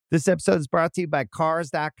This episode is brought to you by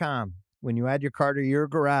Cars.com. When you add your car to your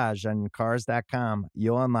garage on Cars.com,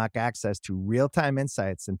 you'll unlock access to real-time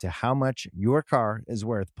insights into how much your car is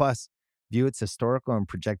worth. Plus, view its historical and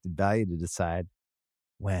projected value to decide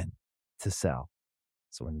when to sell.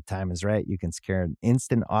 So when the time is right, you can secure an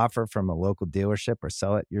instant offer from a local dealership or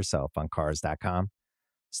sell it yourself on Cars.com.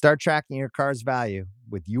 Start tracking your car's value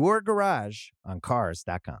with your garage on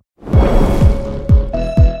Cars.com.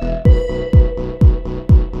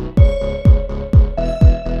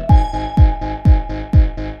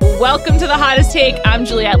 Welcome to The Hottest Take. I'm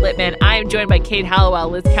Juliette Littman. I am joined by Kate Hallowell,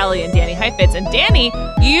 Liz Kelly, and Danny Heifetz. And Danny,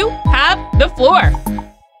 you have the floor.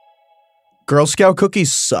 Girl Scout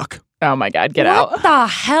cookies suck. Oh my God, get out. What the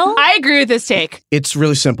hell? I agree with this take. It's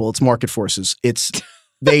really simple. It's market forces.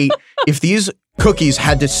 If these cookies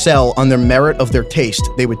had to sell on their merit of their taste,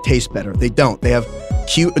 they would taste better. They don't. They have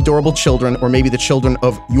cute, adorable children, or maybe the children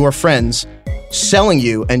of your friends selling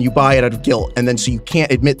you, and you buy it out of guilt. And then so you can't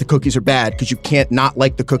admit the cookies are bad because you can't not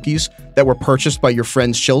like the cookies that were purchased by your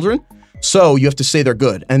friend's children. So you have to say they're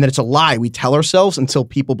good. And then it's a lie we tell ourselves until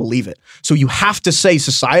people believe it. So you have to say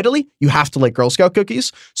societally, you have to like Girl Scout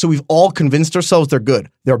cookies. So we've all convinced ourselves they're good.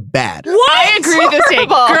 They're bad. What? I agree with this take.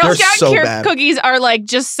 Girl They're Scout so bad. cookies are like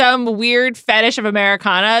just some weird fetish of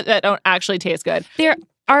Americana that don't actually taste good. There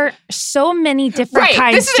are so many different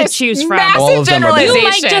kinds to choose from. All Massive of them are bad. You generalization.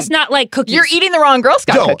 might just not like cookies. You're eating the wrong Girl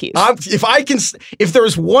Scout cookies. If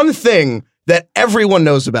there's one thing that everyone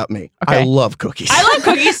knows about me, I love cookies. I love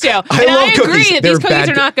cookies too. I and love I agree cookies. that They're these cookies bad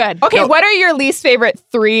are not good. Okay, No. what are your least favorite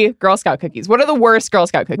 3 Girl Scout cookies? What are the worst Girl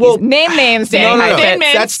Scout cookies? Well, Name names, Danny No. Heifetz. Thin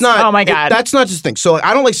Mints. That's not. Oh my God. That's not just the thing. So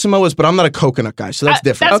I don't like Samoas, but I'm not a coconut guy, so that's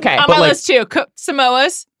different. That's Okay. on But my like- list too.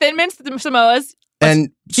 Samoas, Thin Mints, Samoas.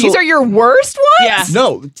 And These so- are your worst ones? Yeah.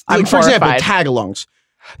 No, I'm like, for example, horrified. tag-alongs.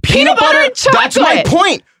 Peanut butter and That's my chocolate.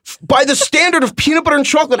 point. By the standard of peanut butter and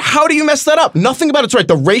chocolate, how do you mess that up? Nothing about it's right.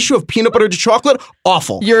 The ratio of peanut butter to chocolate,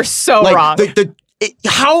 awful. You're so like, wrong.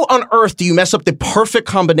 How on earth do you mess up the perfect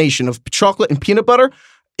combination of chocolate and peanut butter?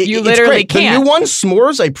 You It's literally great. can't. The new one,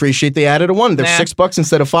 s'mores, I appreciate they added a one. They're Nah. $6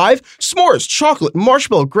 instead of $5. S'mores, chocolate,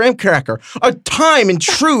 marshmallow, graham cracker, a thyme,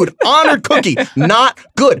 intrude, honored cookie. Not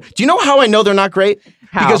good. Do you know how I know they're not great?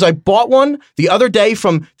 How? Because I bought one the other day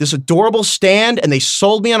from this adorable stand and they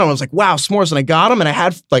sold me on them. I was like, wow, s'mores. And I got them and I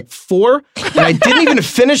had like 4 and I didn't even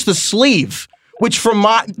finish the sleeve, which do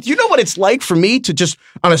you know what it's like for me to just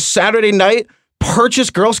on a Saturday night purchase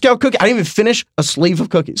Girl Scout cookie? I didn't even finish a sleeve of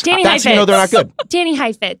cookies. Danny That's how you know they're not good. Danny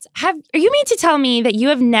Heifetz, are you mean to tell me that you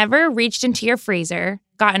have never reached into your freezer,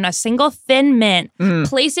 gotten a single Thin Mint,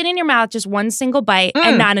 placed it in your mouth, just one single bite,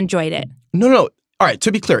 and not enjoyed it? No. All right,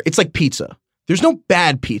 to be clear, it's like pizza. There's no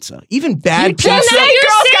bad pizza. Even bad pizza. Just say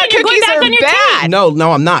Girl Scout you're going cookies back are on your bad.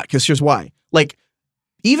 No, I'm not, because here's why. Like,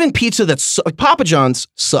 even pizza that's like Papa John's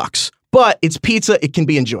sucks, but it's pizza, it can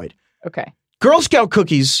be enjoyed. Okay. Girl Scout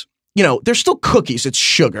cookies, you know, they're still cookies. It's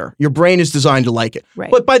sugar. Your brain is designed to like it.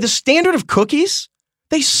 Right. But by the standard of cookies,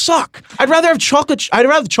 they suck. I'd rather have chocolate. I'd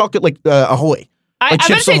rather chocolate like Ahoy. I'm Like going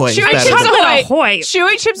to Chips say Ahoy is Chewy better Chips than- Ahoy. Ahoy.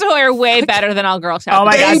 Chewy Chips Ahoy are way better than all Girl Scout Oh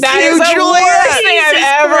my cookies. God, Thank that you, is the Juliette. worst thing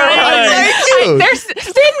I've ever heard. Thank you. There's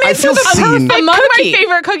Thin I Mints feel are the seen. perfect Among my cookie.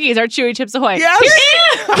 favorite cookies are Chewy Chips Ahoy. Yes.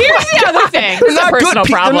 Here's the other thing. They're a not good. personal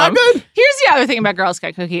They're not problem. good. Here's the other thing about Girl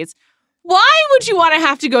Scout cookies. Why would you want to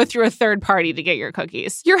have to go through a third party to get your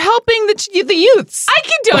cookies? You're helping the youths. I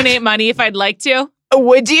could donate money if I'd like to.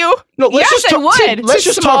 Would you? No, let's Yes, just I talk, would. Let's To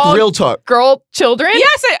just talk small- real talk. Girl children?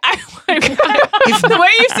 Yes, the way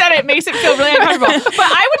you said it makes it feel really uncomfortable. But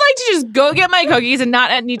I would like to just go get my cookies and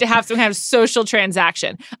not need to have some kind of social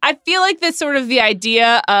transaction. I feel like that's sort of the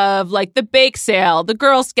idea of like the bake sale, the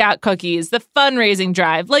Girl Scout cookies, the fundraising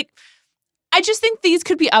drive. Like, I just think these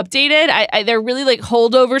could be updated. They're really like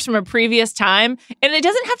holdovers from a previous time. And it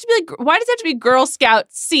doesn't have to be like, why does it have to be Girl Scout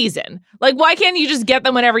season? Like, why can't you just get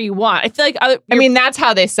them whenever you want? I feel like I mean, that's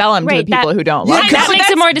how they sell them to Right, the people that- who don't Yeah, like because That them. makes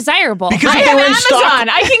it more desirable. Because I if they have were in stock, Amazon.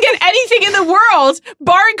 I can get anything in the world,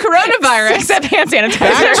 barring coronavirus. Except hand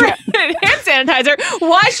sanitizer. Hand sanitizer.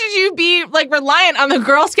 Why should you be like reliant on the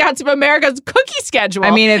Girl Scouts of America's cookie schedule?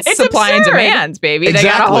 I mean, it's supply and absurd. demand, baby.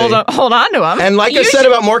 Exactly. They gotta hold on to them. and like I You said should-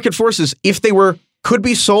 about market forces, if they could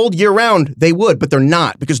be sold year round, they would, but they're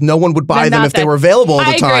not because no one would buy They're them not if they that- were available all the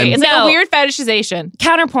I time. agree. It's like a No. weird fetishization.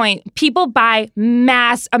 Counterpoint, people buy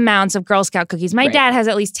mass amounts of Girl Scout cookies. My Right. dad has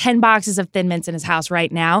at least 10 boxes of Thin Mints in his house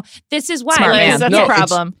right now. This is why. Smart Liz, man. that's No, a it's-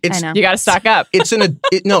 problem. It's I know. You gotta stock up. it's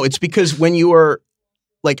it's because when you are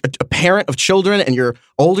like a parent of children and you're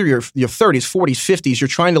older, you're 30s, 40s, 50s, you're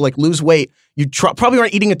trying to like lose weight, you probably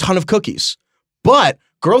aren't eating a ton of cookies. But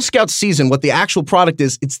Girl Scout season, what the actual product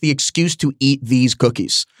is, it's the excuse to eat these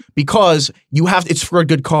cookies because it's for a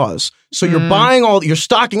good cause. So you're you're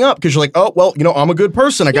stocking up because you're like, oh, well, I'm a good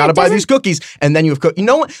person. I got to buy these cookies. And then you have,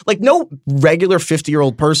 no regular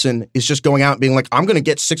 50-year-old person is just going out and being like, I'm going to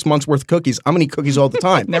get 6 months worth of cookies. I'm going to eat cookies all the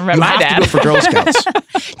time. Never mind you my have dad. to go for Girl Scouts.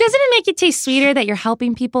 Doesn't it make it taste sweeter that you're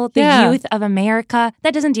helping people, the youth of America?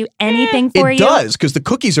 That doesn't do anything for you. It does, because the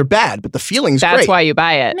cookies are bad, but the feeling's That's great. why you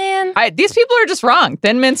buy it. Man. These people are just wrong.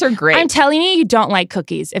 Thin Mints are great. I'm telling you don't like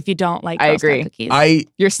cookies if you don't like Girl Scout agree. cookies.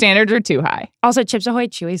 Your standards are too high. Also, Chips Ahoy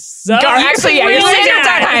Chewy sucks. Actually, yeah, your standards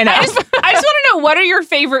aren't high enough. I just want to know, what are your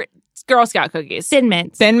favorite Girl Scout cookies? Thin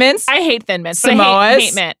Mints. Thin Mints? I hate Thin Mints. But I Samoas?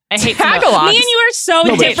 hate mint. I hate Tagalongs. Samoas. Me and you are so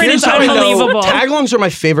No, but different. here's It's how I know. unbelievable. Tagalongs are my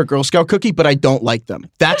favorite Girl Scout cookie, but I don't like them.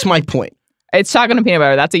 That's my point. It's chocolate and peanut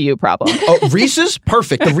butter. That's a you problem. Oh, Reese's?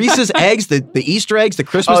 Perfect. The Reese's eggs, the Easter eggs, the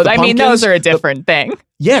Christmas, the I mean, pumpkins. those are a different thing.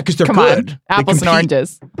 Yeah, because they're Come good. on. They Apples and compete.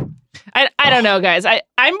 oranges. I don't know, guys.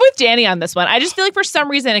 I'm with Danny on this one. I just feel like for some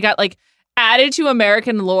reason it got added to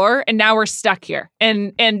American lore, and now we're stuck here.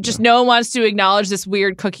 And just no one wants to acknowledge this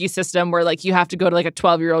weird cookie system where you have to go to a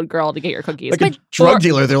 12-year-old girl to get your cookies. Like a drug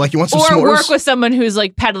dealer. They're like, you want some or s'mores? work with someone who's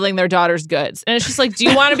peddling their daughter's goods. And it's just do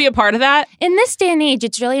you want to be a part of that? In this day and age,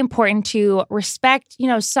 it's really important to respect,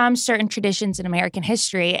 some certain traditions in American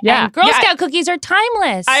history. Yeah. And Girl Scout cookies are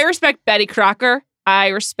timeless. I respect Betty Crocker. I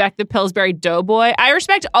respect the Pillsbury Doughboy. I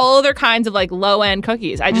respect all other kinds of low-end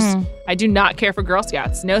cookies. I do not care for Girl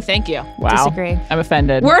Scouts. No, thank you. Wow. Disagree. I'm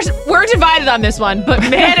offended. We're divided on this one, but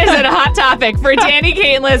man, is it a hot topic. For Danny,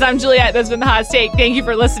 Kate, and Liz, I'm Juliet. That's been The Hot Take. Thank you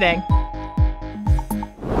for listening.